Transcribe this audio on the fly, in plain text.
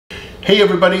Hey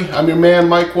everybody, I'm your man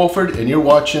Mike Wolford and you're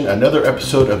watching another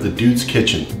episode of The Dude's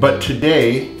Kitchen. But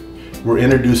today we're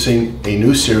introducing a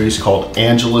new series called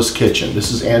Angela's Kitchen. This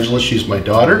is Angela, she's my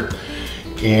daughter,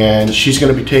 and she's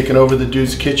going to be taking over The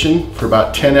Dude's Kitchen for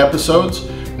about 10 episodes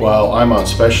while I'm on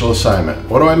special assignment.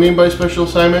 What do I mean by special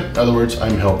assignment? In other words,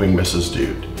 I'm helping Mrs.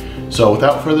 Dude. So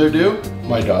without further ado,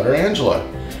 my daughter Angela.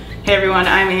 Hey everyone,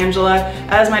 I'm Angela.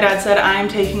 As my dad said, I'm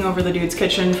taking over The Dude's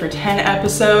Kitchen for 10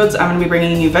 episodes. I'm gonna be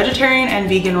bringing you vegetarian and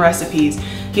vegan recipes.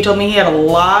 He told me he had a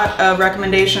lot of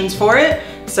recommendations for it,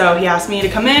 so he asked me to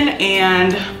come in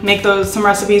and make some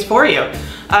recipes for you.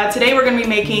 Today we're gonna be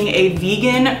making a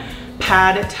vegan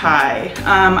pad thai.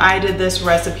 I did this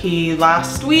recipe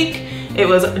last week. It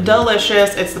was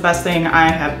delicious. It's the best thing I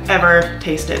have ever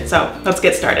tasted. So let's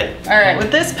get started. All right,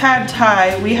 with this pad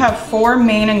thai, we have 4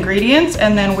 main ingredients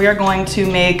and then we are going to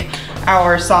make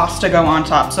our sauce to go on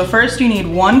top. So first you need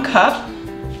 1 cup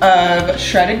of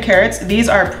shredded carrots. These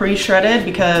are pre-shredded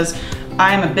because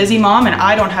I am a busy mom and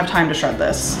I don't have time to shred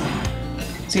this.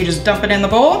 So you just dump it in the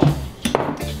bowl.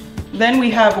 Then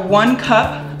we have 1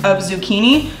 cup of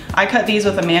zucchini. I cut these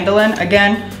with a mandolin.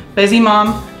 Again, busy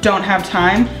mom, don't have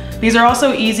time. These are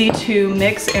also easy to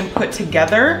mix and put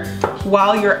together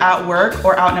while you're at work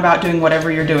or out and about doing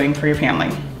whatever you're doing for your family.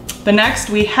 The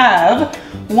next we have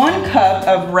 1 cup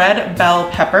of red bell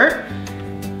pepper.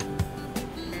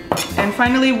 And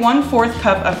finally 1/4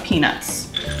 cup of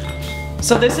peanuts.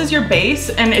 So this is your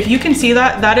base, and if you can see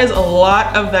that, that is a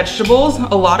lot of vegetables,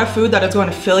 a lot of food that is going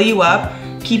to fill you up,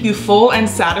 keep you full and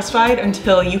satisfied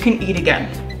until you can eat again.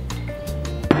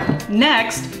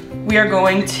 Next, we are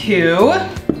going to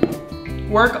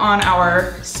work on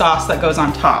our sauce that goes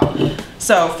on top.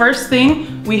 So first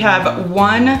thing, we have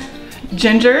 1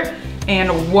 ginger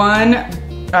and 1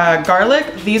 garlic.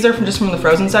 These are just from the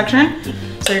frozen section.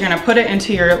 So you're gonna put it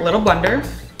into your little blender.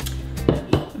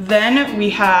 Then we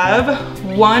have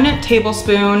 1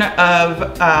 tablespoon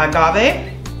of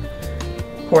agave.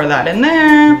 Pour that in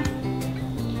there.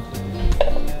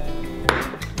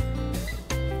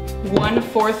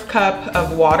 1/4 cup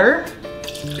of water.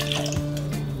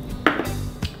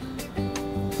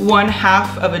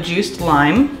 1/2 of a juiced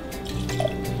lime.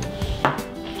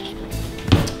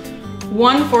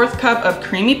 1/4 cup of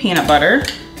creamy peanut butter.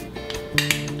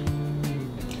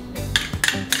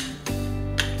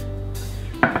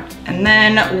 And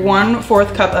then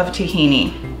 1/4 cup of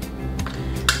tahini.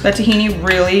 That tahini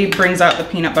really brings out the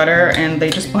peanut butter and they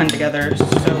just blend together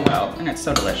so well and it's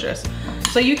so delicious.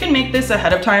 So you can make this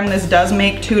ahead of time. This does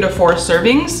make 2 to 4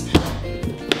 servings.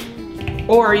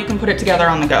 Or you can put it together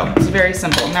on the go. It's very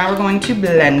simple. Now we're going to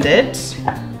blend it.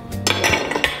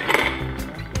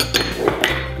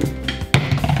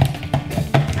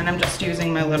 And I'm just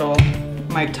using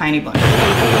my tiny blender.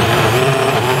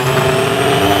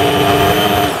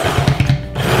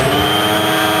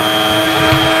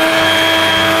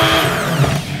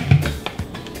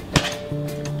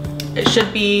 It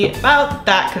should be about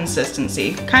that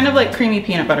consistency, kind of like creamy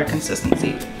peanut butter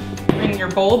consistency. Bring your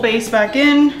bowl base back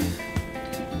in.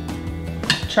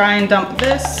 Try and dump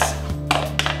this.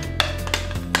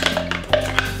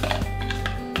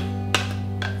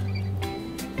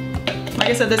 Like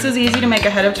I said, this is easy to make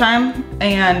ahead of time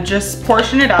and just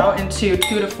portion it out into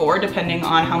 2 to 4 depending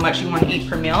on how much you want to eat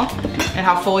per meal and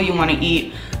how full you want to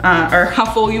eat or how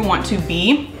full you want to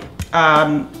be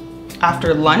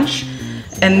after lunch.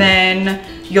 And then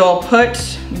you'll put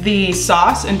the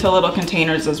sauce into little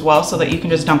containers as well so that you can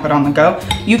just dump it on the go.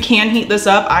 You can heat this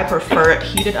up. I prefer it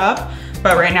heated up.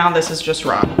 But right now this is just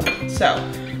raw. So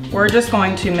we're just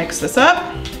going to mix this up.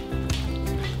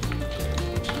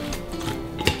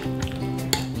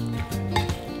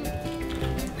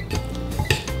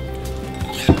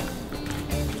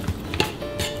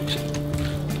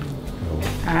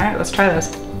 All right, let's try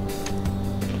this.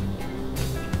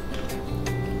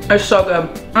 It's so good,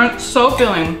 and it's so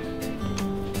filling.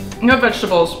 You have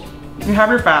vegetables, you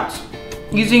have your fats.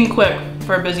 Easy and quick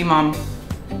for a busy mom.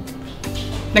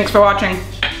 Thanks for watching.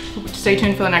 Stay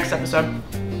tuned for the next episode.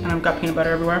 And I've got peanut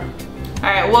butter everywhere. All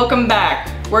right, welcome back.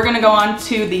 We're gonna go on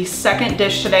to the second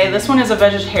dish today. This one is a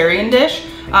vegetarian dish.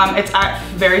 It's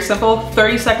very simple,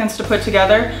 30 seconds to put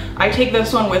together. I take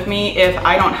this one with me if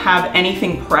I don't have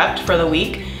anything prepped for the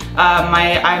week.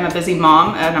 I'm a busy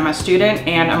mom and I'm a student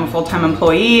and I'm a full-time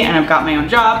employee and I've got my own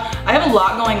job. I have a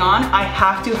lot going on. I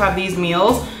have to have these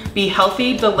meals be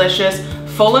healthy, delicious,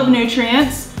 full of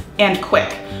nutrients, and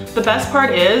quick. The best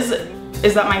part is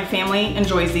that my family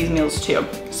enjoys these meals too.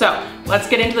 So let's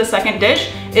get into the second dish.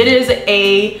 It is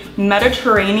a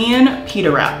Mediterranean Pita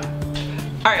Wrap.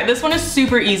 All right, this one is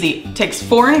super easy. It takes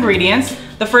 4 ingredients.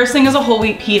 The first thing is a whole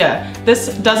wheat pita.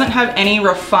 This doesn't have any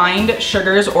refined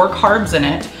sugars or carbs in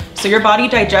it, so your body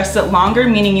digests it longer,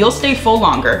 meaning you'll stay full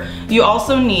longer. You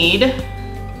also need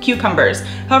cucumbers.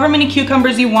 However many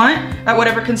cucumbers you want, at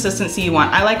whatever consistency you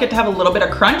want. I like it to have a little bit of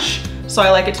crunch, so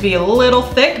I like it to be a little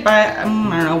thick, by, I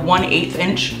don't know, 1/8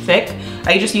 inch thick.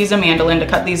 I just use a mandolin to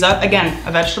cut these up. Again,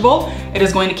 a vegetable, it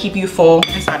is going to keep you full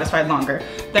and satisfied longer.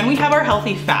 Then we have our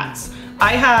healthy fats.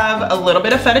 I have a little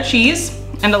bit of feta cheese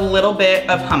and a little bit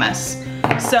of hummus.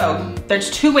 So there's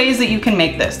 2 ways that you can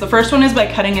make this. The first one is by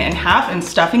cutting it in half and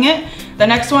stuffing it. The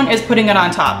next one is putting it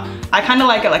on top. I kind of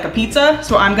like it like a pizza,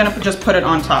 so I'm gonna just put it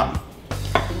on top.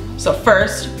 So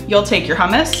first, you'll take your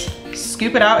hummus,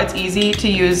 scoop it out. It's easy to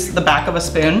use the back of a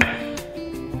spoon.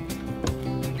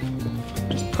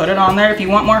 Just put it on there. If you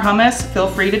want more hummus, feel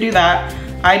free to do that.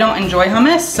 I don't enjoy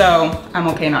hummus, so I'm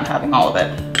okay not having all of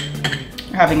it,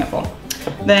 or having it full.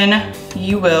 Then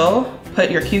you will put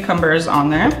your cucumbers on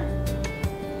there.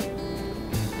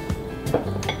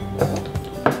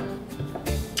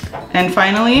 And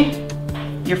finally,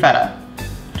 your feta.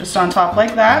 Just on top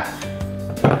like that.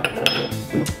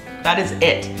 That is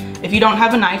it. If you don't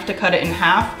have a knife to cut it in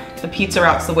half, the pizza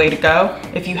wrap's the way to go.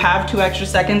 If you have 2 extra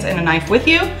seconds and a knife with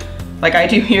you, like I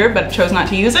do here, but chose not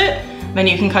to use it, then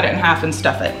you can cut it in half and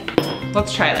stuff it.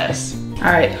 Let's try this.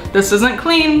 All right, this isn't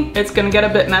clean. It's gonna get a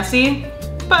bit messy,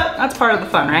 but that's part of the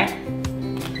fun, right?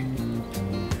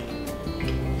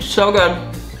 So good,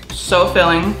 so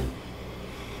filling.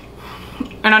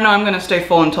 And I know I'm gonna stay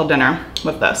full until dinner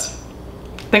with this.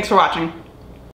 Thanks for watching.